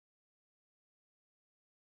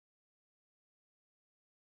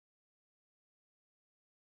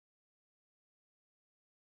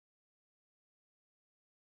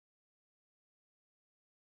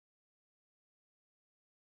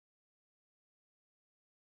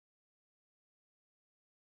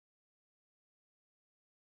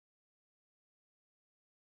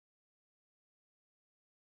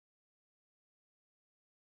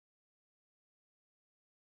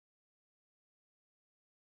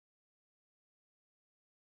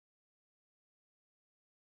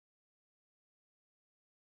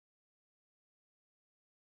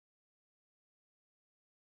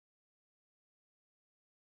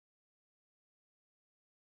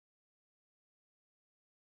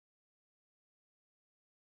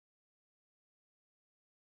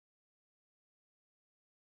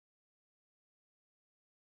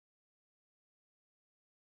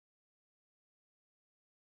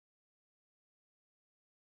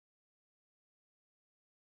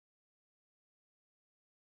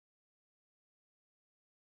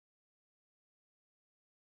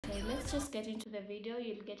Okay, let's just get into the video.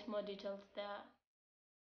 You'll get more details there.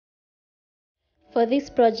 For this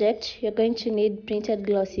project, you're going to need printed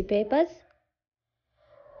glossy papers.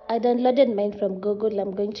 I downloaded mine from Google.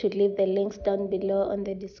 I'm going to leave the links down below on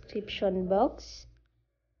the description box.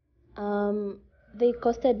 They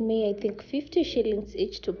costed me, I think, 50 shillings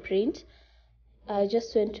each to print. I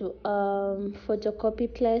just went to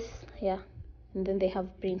photocopy place, yeah, and then they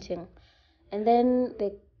have printing. And then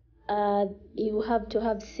you have to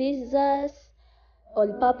have scissors,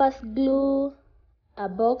 all-purpose glue, a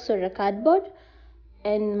box or a cardboard,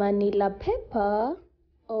 and manila paper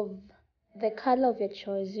of the color of your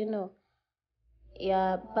choice,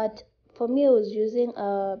 Yeah, but for me, I was using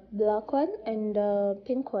a black one and a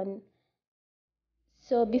pink one.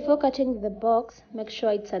 So before cutting the box, make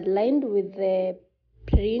sure it's aligned with the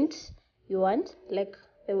print you want, like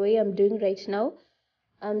the way I'm doing right now.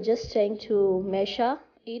 I'm just trying to measure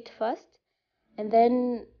it first, and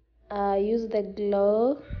then use the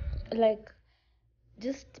glue, like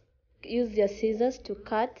just use your scissors to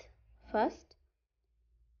cut first.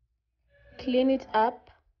 Clean it up,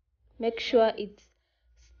 make sure it's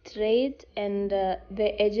straight and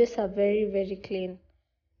the edges are very, very clean.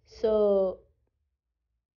 So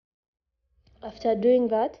after doing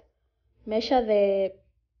that, measure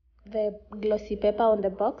the glossy paper on the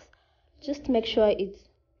box. Just make sure it's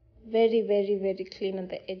very, very, very clean on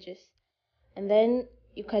the edges, and then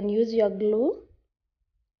you can use your glue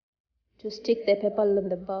to stick the paper on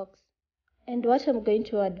the box. And what I'm going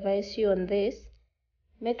to advise you on this,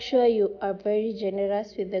 make sure you are very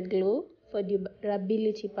generous with the glue for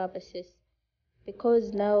durability purposes,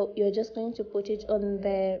 because now you're just going to put it on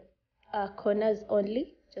the corners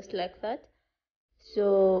only, just like that.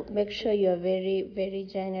 So make sure you're very, very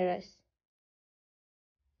generous.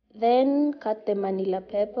 Then cut the manila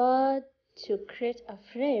paper to create a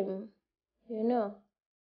frame,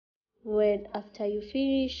 when after you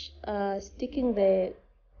finish sticking the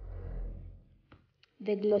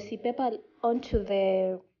glossy paper onto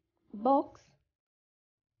the box,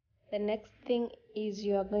 the next thing is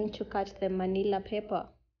you are going to cut the manila paper.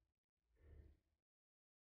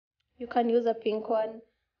 You can use a pink one,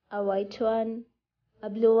 a white one, a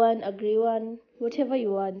blue one, a green one, whatever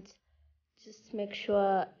you want. Just make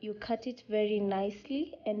sure you cut it very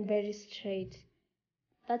nicely and very straight.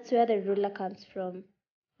 That's where the ruler comes from.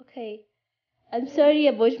 Okay, I'm sorry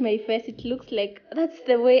about my face. It looks like that's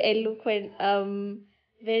the way I look when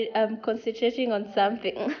I'm concentrating on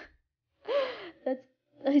something. That's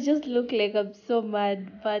I just look like I'm so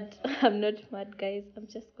mad, but I'm not mad, guys. I'm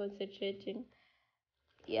just concentrating.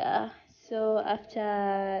 Yeah. So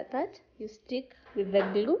after that, you stick with the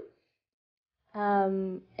glue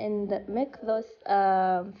and make those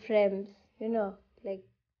frames. Like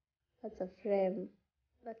that's a frame.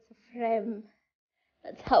 That's a frame.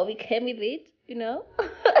 That's how we came with it.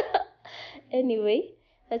 Anyway,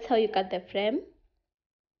 that's how you cut the frame.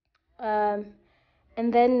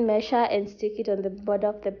 And then measure and stick it on the border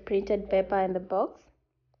of the printed paper in the box.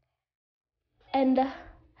 And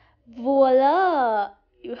voila!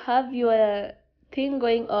 You have your thing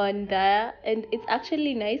going on there, and it's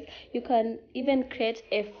actually nice. You can even create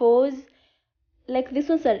A4s. Like this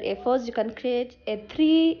ones are A4s. You can create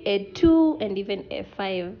A3, A2, and even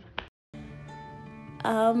A5.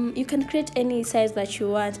 You can create any size that you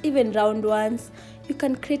want, even round ones. You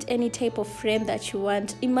can create any type of frame that you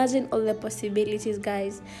want. Imagine all the possibilities,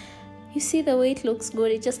 guys. You see the way it looks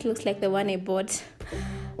good. It just looks like the one I bought.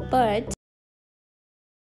 But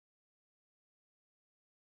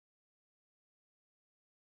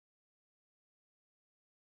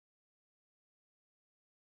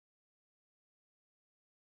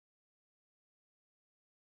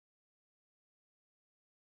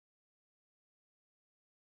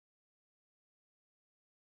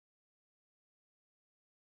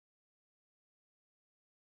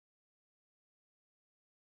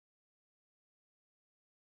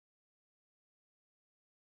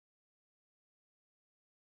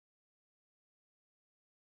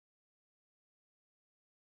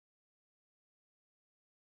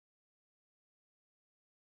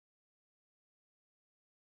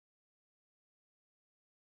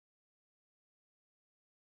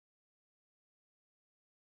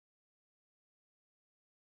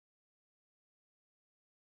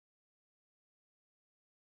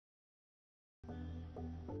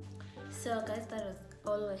so guys, that was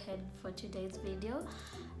all I had for today's video.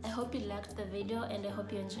 I hope you liked the video and I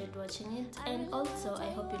hope you enjoyed watching it, and also I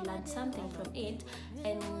hope you learned something from it.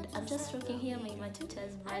 And I'm just rocking here my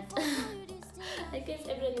matutas, but I guess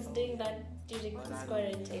everyone is doing that during this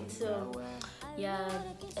quarantine, so yeah,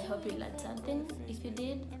 I hope you learned something. If you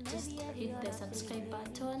did, just hit the subscribe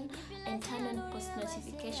button and turn on post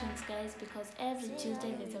notifications, guys, because every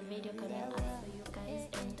Tuesday there's a video coming up for you guys,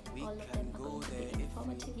 and all of them are going to be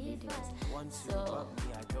informative videos. So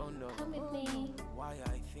come with me.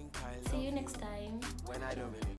 See you next time.